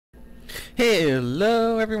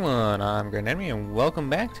Hello everyone, I'm Admiral and welcome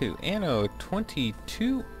back to Anno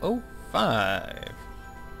 2205.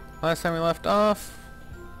 Last time we left off,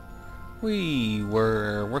 we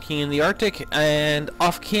were working in the Arctic, and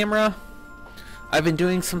off camera I've been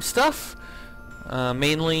doing some stuff,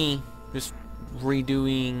 mainly just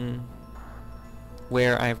redoing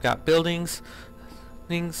where I've got things,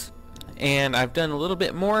 and I've done a little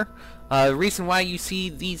bit more. The reason why you see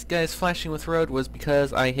these guys flashing with road was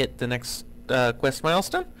because I hit the next quest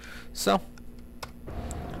milestone. So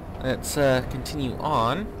let's continue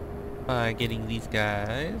on by getting these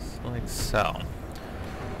guys like so.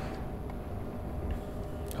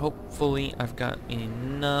 Hopefully I've got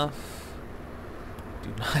enough. Do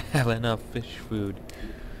not have enough fish food,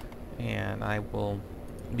 and I will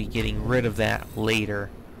be getting rid of that later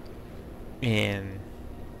in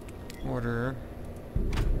order.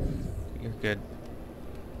 You're good.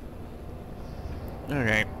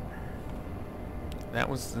 Alright. That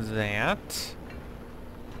was that.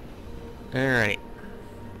 Alright.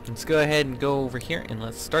 Let's go ahead and go over here and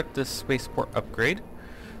let's start this spaceport upgrade.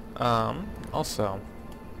 Also.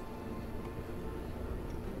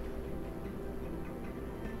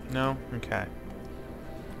 No? Okay.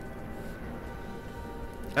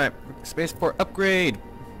 Alright. Spaceport upgrade!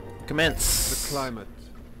 Commence! The climate.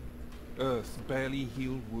 Earth barely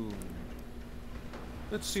healed wound.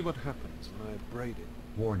 Let's see what happens when I braid it.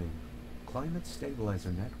 Warning. Climate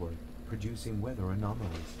stabilizer network producing weather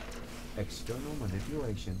anomalies. External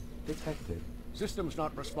manipulation detected. Systems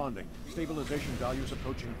not responding. Stabilization values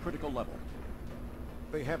approaching critical level.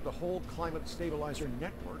 They have the whole climate stabilizer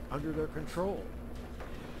network under their control.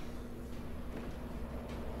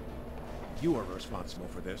 You are responsible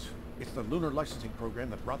for this. It's the lunar licensing program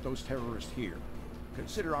that brought those terrorists here.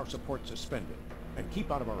 Consider our support suspended, and keep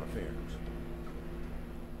out of our affairs.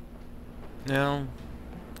 No.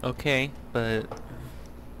 Okay, but...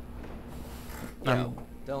 Yo,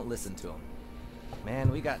 don't listen to him. Man,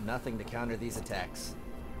 we got nothing to counter these attacks.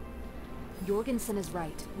 Jorgensen is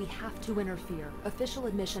right. We have to interfere, official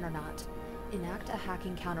admission or not. Enact a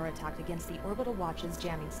hacking counterattack against the Orbital Watch's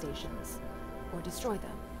jamming stations. Or destroy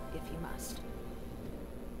them, if you must.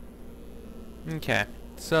 Okay.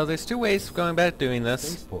 So there's two ways of going about doing this.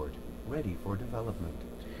 Spaceport ready for development.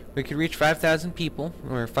 We could reach 5,000 people,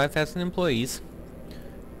 or 5,000 employees,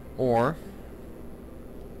 or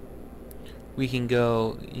we can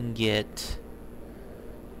go and get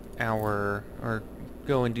or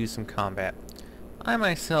go and do some combat. I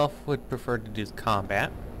myself would prefer to do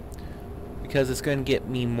combat, because it's going to get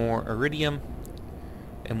me more iridium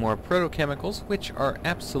and more protochemicals, which are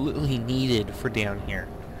absolutely needed for down here.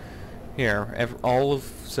 Here,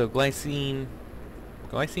 so glycine,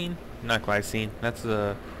 not glycine, that's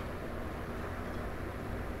the,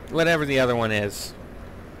 whatever the other one is,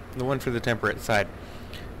 the one for the temperate side.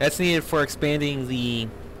 That's needed for expanding the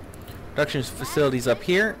production facilities up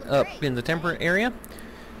here, up in the temperate area.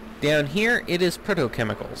 Down here, it is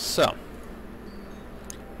protochemicals, so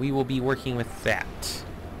we will be working with that.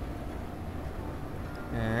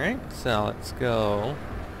 Alright, so let's go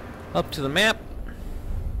up to the map.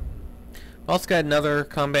 Also got another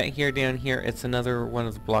combat here down here. It's another one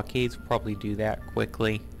of the blockades. We'll probably do that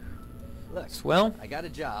quickly. Look, well, I got a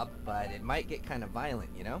job, but it might get kind of violent,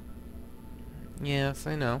 you know? Yes,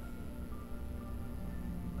 I know.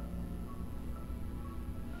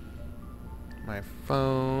 My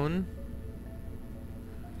phone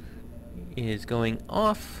is going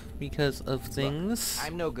off because of things. Look,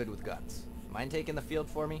 I'm no good with guns. Mind taking the field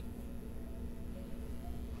for me?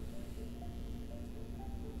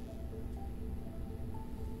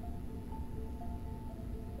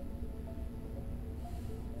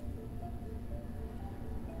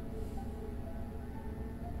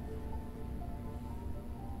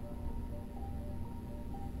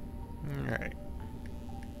 Alright.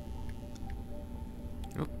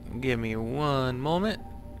 Give me one moment.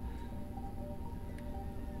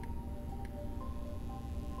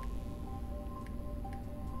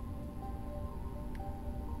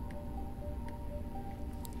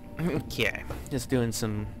 Okay, just doing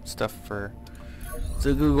some stuff for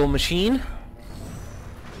the Google machine.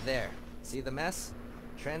 There. See the mess?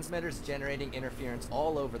 Transmitters generating interference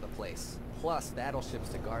all over the place, plus battleships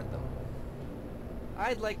to guard them.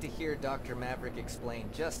 I'd like to hear Dr. Maverick explain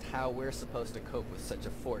just how we're supposed to cope with such a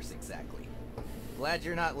force exactly. Glad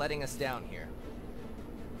you're not letting us down here.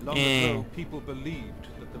 Long ago, people believed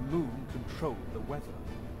that the moon controlled the weather.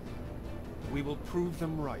 We will prove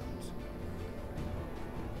them right.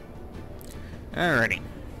 Alrighty.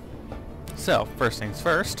 So, first things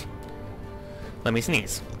first. Let me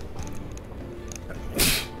sneeze.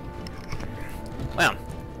 Well,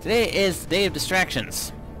 Today is the day of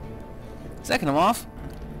distractions. Second of off.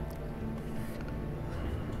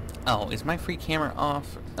 Oh, is my free camera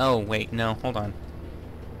off? Oh, wait, no, hold on.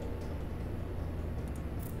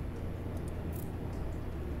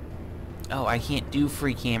 Oh, I can't do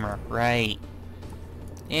free camera, right.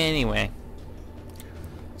 Anyway.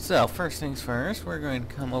 So, first things first, we're going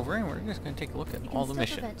to come over and we're just going to take a look at all the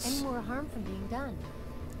missions. You can still prevent any more harm from being done.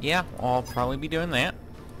 Yeah, I'll probably be doing that.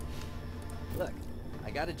 Look, I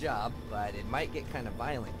got a job, but it might get kind of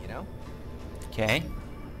violent, you know? Okay.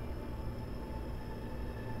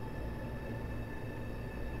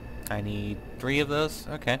 I need 3 of those.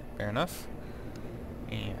 Okay, fair enough.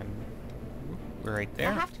 And we're right there.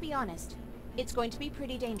 I have to be honest. It's going to be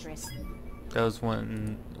pretty dangerous. Those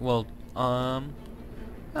one, well, oh,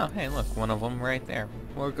 hey, look, one of them right there.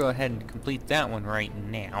 We'll go ahead and complete that one right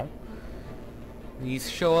now. These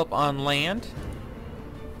show up on land.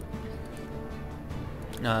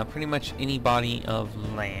 Pretty much any body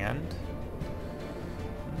of land.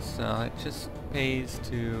 So it just pays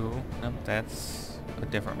to, nope, that's a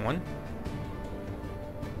different one.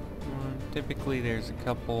 Typically there's a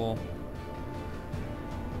couple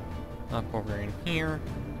up over in here.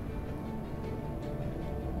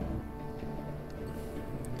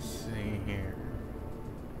 Let's see here.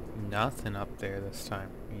 Nothing up there this time.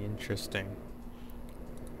 Interesting.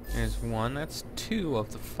 There's one. That's 2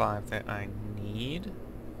 of the 5 that I need.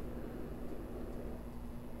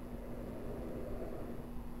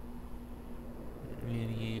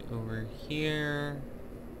 Maybe over here.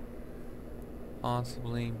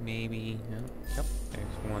 Possibly, maybe. No. Yep,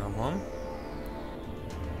 there's one of them.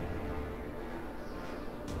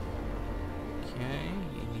 Okay,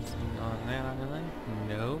 anything on that island?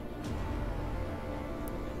 Nope.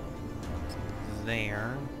 It's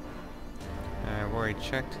there. I've already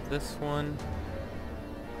checked this one.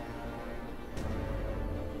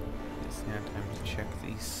 It's now time to check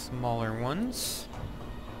these smaller ones.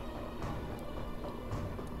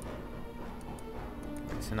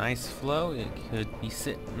 It's an ice flow, it could be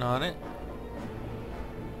sitting on it.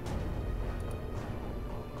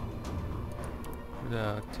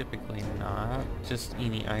 Though typically not, just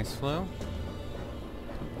any ice flow.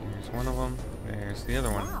 There's one of them, there's the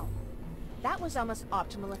other one. Wow, that was almost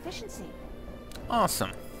optimal efficiency.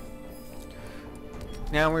 Awesome.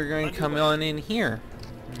 Now we're going to come on in here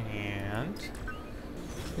and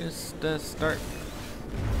just start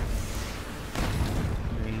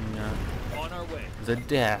doing On our way. the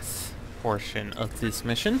death portion of this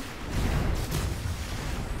mission.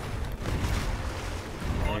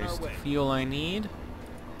 There's the fuel I need.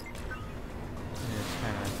 Just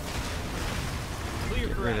kind of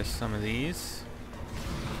get rid of some of these.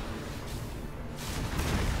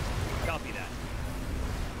 Copy that.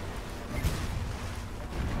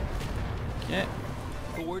 Okay.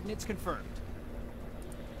 Coordinates confirmed.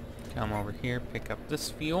 Come over here, pick up this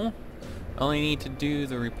fuel. Only need to do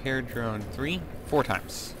the repair drone 4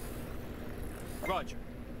 times. Roger.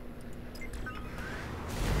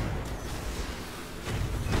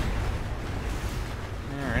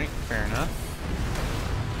 Alright, fair enough.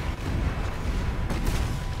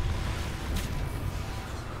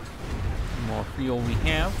 The more fuel we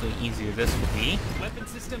have, the easier this will be. Weapon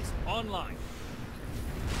systems online.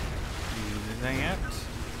 Do that.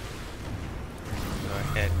 Go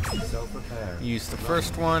ahead. Self-repair. Use the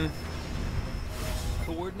first one.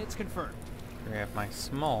 Coordinates confirmed. Grab my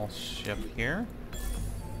small ship here.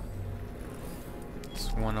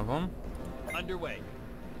 It's one of them. Underway.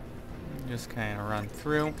 Just kind of run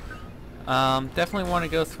through. Definitely want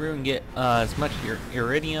to go through and get as much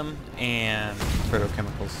iridium and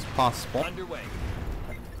protochemicals as possible. Underway.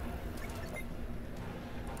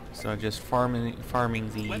 So just farming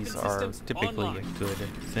these are typically online. a good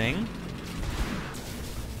thing.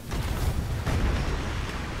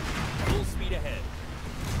 Full speed ahead.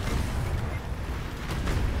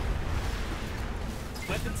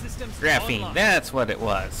 Weapon systems Graphene, online. that's what it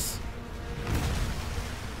was.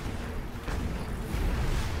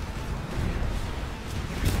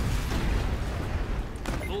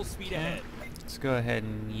 Full speed ahead. Let's go ahead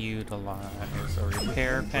and utilize a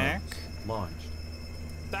repair pack. Launched.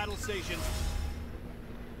 Battle stations.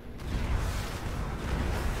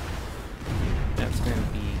 That's going to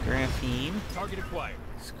be graphene. Target acquired.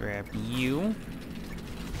 Let's grab you.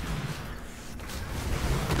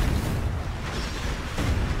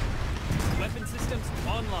 Weapon systems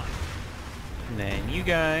online. And then you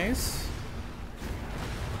guys.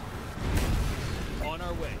 On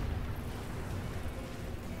our way.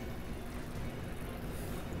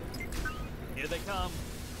 Here they come.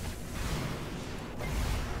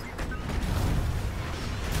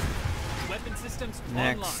 Weapon systems systems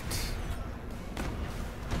Next. online.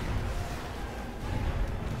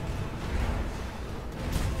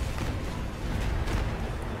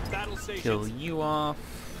 Battle stations. Kill you off.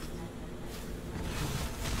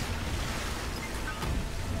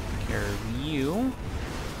 Take care of you.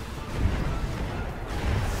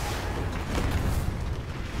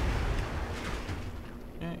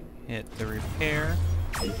 Okay, hit the repair.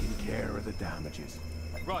 Taking care of the damages.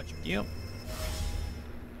 Roger. Yep.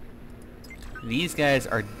 These guys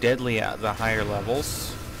are deadly at the higher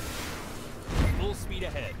levels. Full speed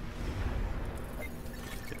ahead.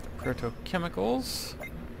 Get the protochemicals.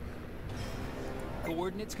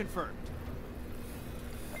 Coordinates confirmed.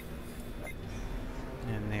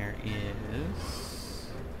 And there is...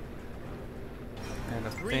 right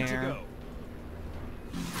up Green to there. go.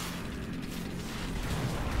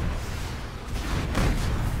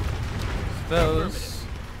 Those.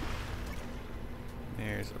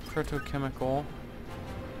 There's a protochemical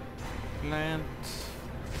plant.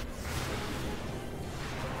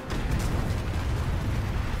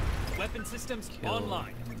 Weapon systems Kill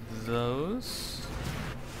online. those.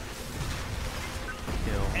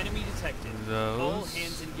 Kill Enemy detected. those. All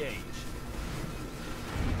hands engaged.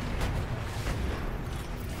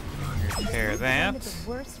 Repair that. The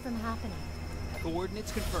worst from happening.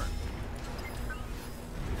 Coordinates confirmed.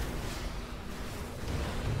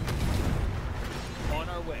 On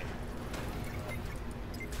our way.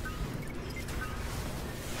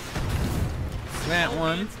 That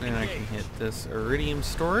one. Then I can hit this iridium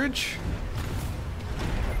storage.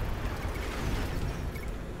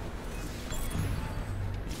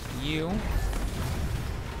 You.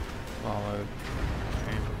 Followed.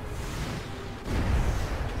 Okay.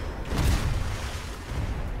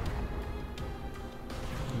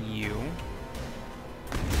 You.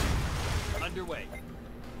 Underway.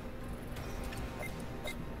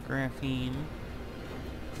 Graphene.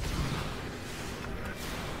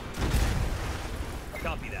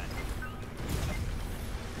 Copy that.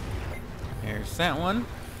 There's that one.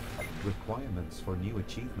 Requirements for new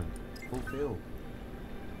achievement fulfilled.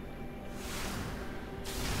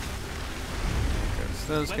 There's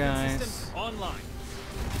those Weapon guys. systems online.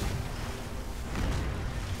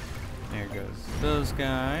 There goes those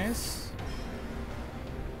guys.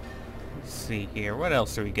 Let's see here. What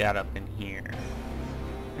else do we got up in here?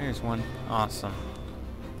 There's one. Awesome.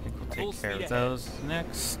 I think we'll Full take care of speed those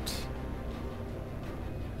next.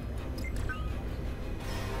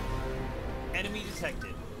 Enemy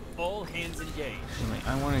detected. All hands engaged. Actually,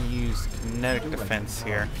 I want to use kinetic defense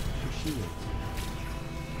here. To shield.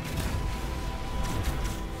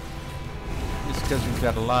 Just because we've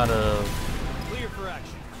got a lot of Clear for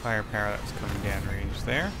action. firepower that's coming down range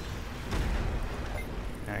there.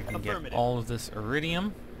 And I can get Affirmative. all of this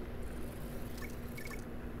iridium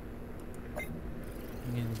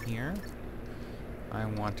in here. I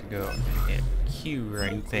want to go and hit Q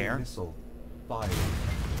right Nuclear there. Missile fired.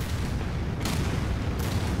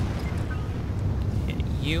 Hit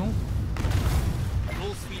you.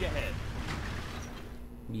 Full speed ahead.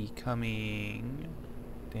 Be coming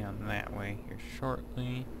down that way here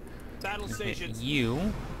shortly. Battle Gonna hit stations.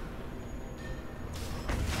 you.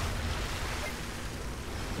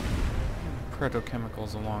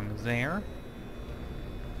 Protochemicals along there.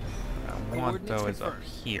 What I want though is up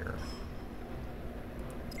Coordinates here.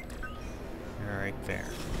 Right there.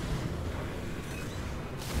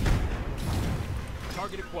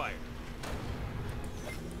 Target acquired.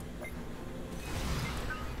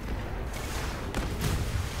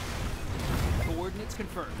 Coordinates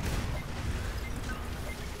confirmed.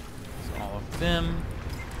 So all of them.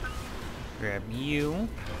 Grab you.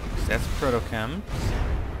 'Cause that's protochem.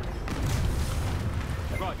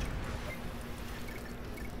 Roger.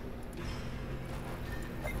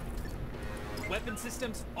 Weapon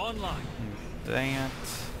systems online. That.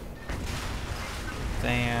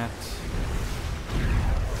 That.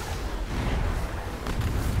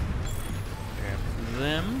 Grab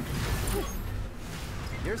them.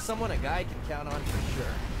 You're someone a guy can count on for sure.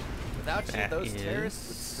 Without you, That those terrorists is-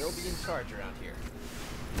 would still be in charge around here.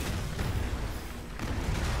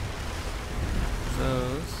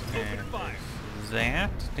 Those. Open And fire. there's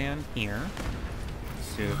that down here.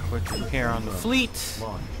 Let's do a quick repair on the fleet.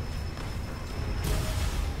 Launch.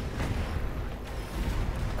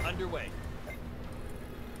 Underway.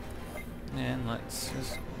 And let's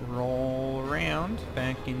just roll around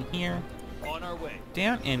back in here. On our way.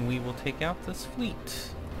 Down, and we will take out this fleet.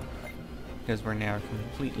 Because we're now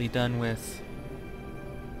completely done with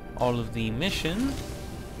all of the mission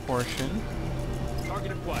portion.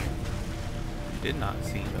 Target acquired. Did not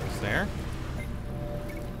see those there.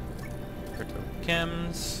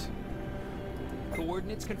 Cryptochems.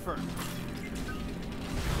 Coordinates confirmed.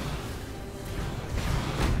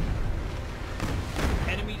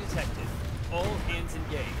 Enemy detected. All hands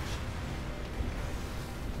engaged.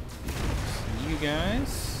 See you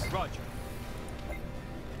guys. Roger.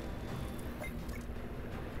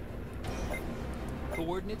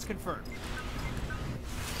 Coordinates confirmed.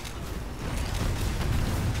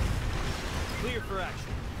 Clear for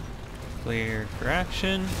action. Cleared for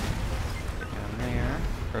action. Down there.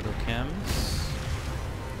 Protochems.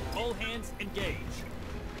 All hands engage.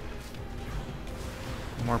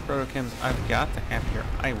 The more protochems I've got, the happier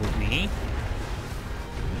I will be.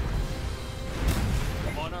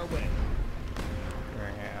 On our way.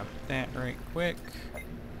 Grab that right quick.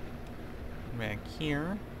 Back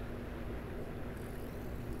here.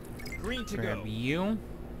 Green to Grab go. you.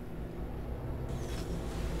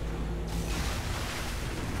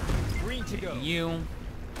 Green to go. You.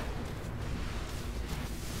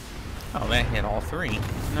 Oh, that hit all three.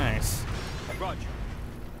 Nice. Roger.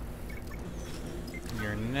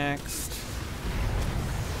 You're next.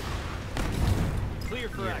 Clear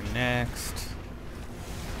for You're action. next.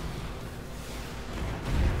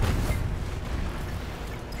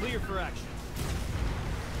 Clear for action.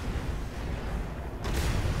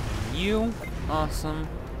 You. Awesome.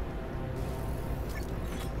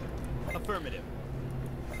 Affirmative.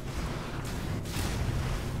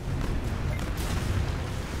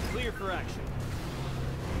 Clear for action.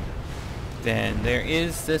 Then there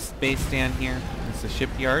is this base down here. It's the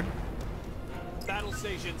shipyard. Battle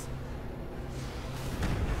stations.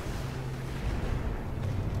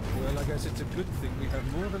 Well, I guess it's a good thing we have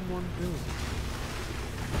more than one building.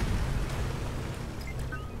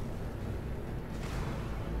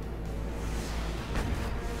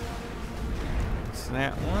 It's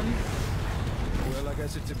that one. Well, I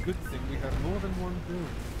guess it's a good thing we have more than one building.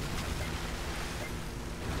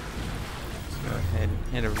 Let's go ahead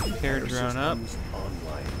and hit a repair drone up.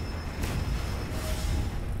 Online.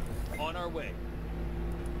 On our way.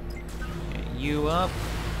 Get you up.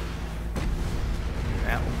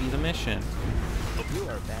 That will be the mission. You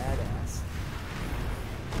are badass.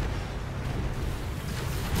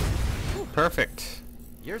 Perfect.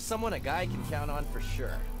 You're someone a guy can count on for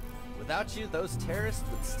sure. Without you, those terrorists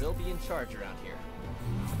would still be in charge around here.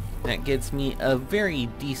 That gets me a very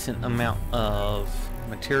decent amount of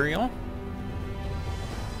material.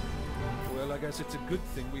 Well, I guess it's a good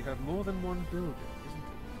thing we have more than one building, isn't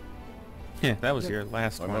it? Yeah, that was your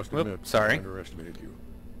last I one. must Whoop, admit, I sorry. underestimated you.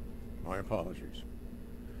 My apologies.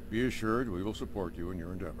 Be assured we will support you in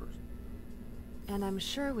your endeavors. And I'm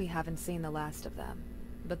sure we haven't seen the last of them.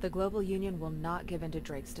 But the Global Union will not give in to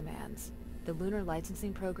Drake's demands. The lunar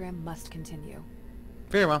licensing program must continue.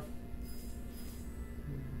 Very well.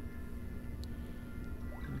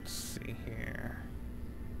 Let's see here.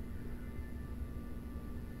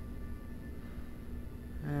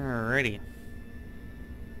 Alrighty.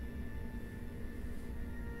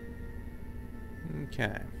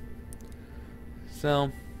 Okay.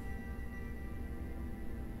 So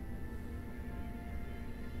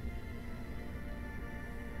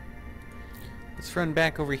let's run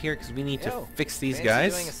back over here because we need to Yo, fix these fancy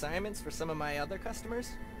guys. doing assignments for some of my other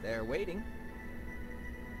customers? They're waiting.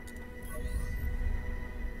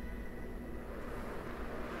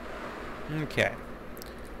 Okay.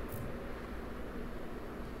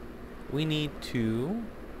 We need to...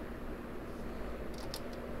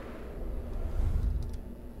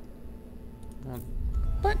 Well,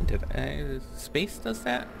 what did I... Space does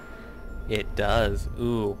that? It does.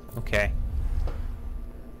 Ooh, okay.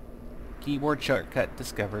 Keyboard shortcut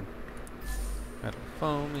discovered. Metal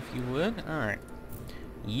foam, if you would. Alright.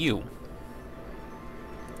 You.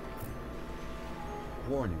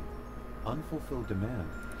 Warning. Unfulfilled demand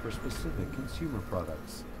for specific consumer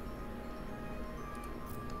products.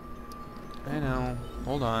 I know.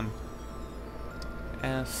 Hold on.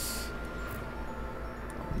 S.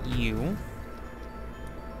 U.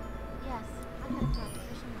 Yes, I have a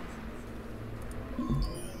proposition license.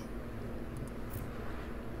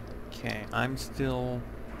 Okay, I'm still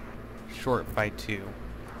short by 2.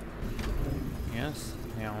 Yes,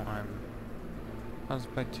 now I'm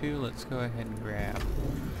paused by 2. Let's go ahead and grab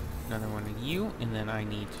another one of you, and then I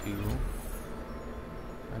need to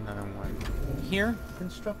another one here.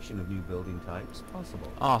 Construction of new building types possible.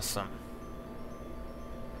 Awesome.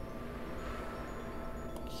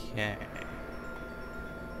 Okay.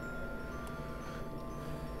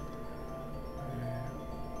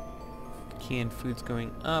 Canned food's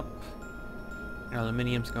going up.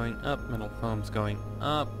 Aluminium's going up. Metal foam's going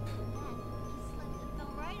up.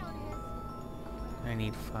 I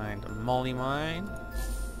need to find a moly mine.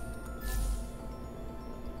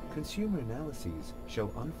 Consumer analyses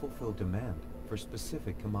show unfulfilled demand for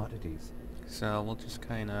specific commodities. So we'll just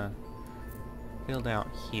kind of build out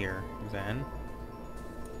here then.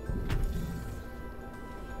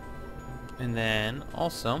 And then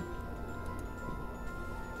also,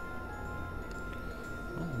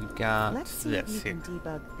 we've got Let's see this if you here. can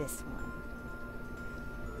debug this one.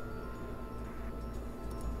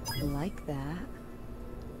 Like that.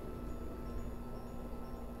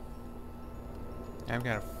 I've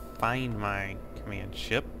got to find my command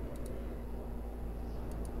ship.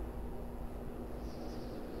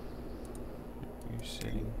 You're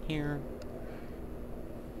sitting here.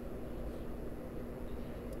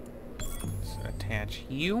 Let's attach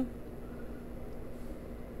you.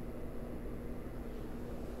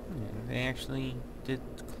 And they actually did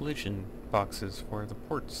collision boxes for the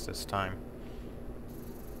ports this time.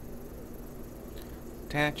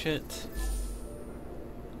 Attach it.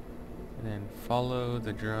 And then follow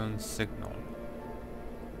the drone signal.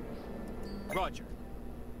 Roger.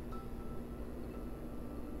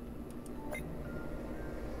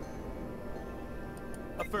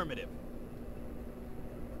 Affirmative.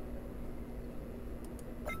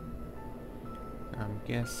 I'm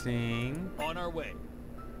guessing... On our way.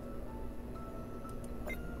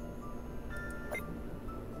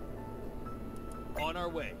 On our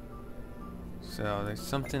way. So there's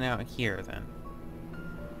something out here then.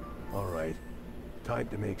 All right. Time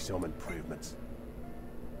to make some improvements.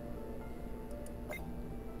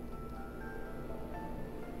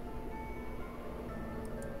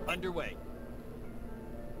 Underway.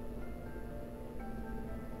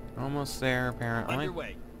 Almost there, apparently.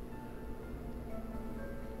 Underway.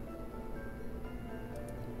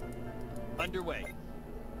 Underway.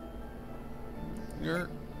 You're...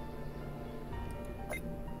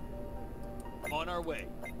 On our way.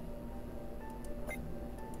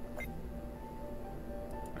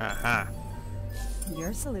 Aha.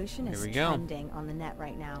 Your solution Here is we go. trending on the net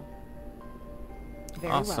right now.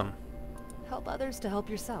 Very Awesome. well. Help others to help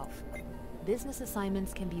yourself. Business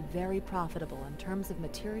assignments can be very profitable in terms of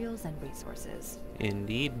materials and resources.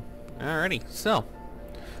 Indeed. Alrighty, so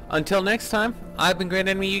until next time, I've been Great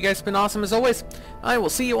Enemy. You guys have been awesome as always. I will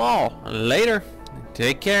see you all later.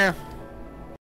 Take care.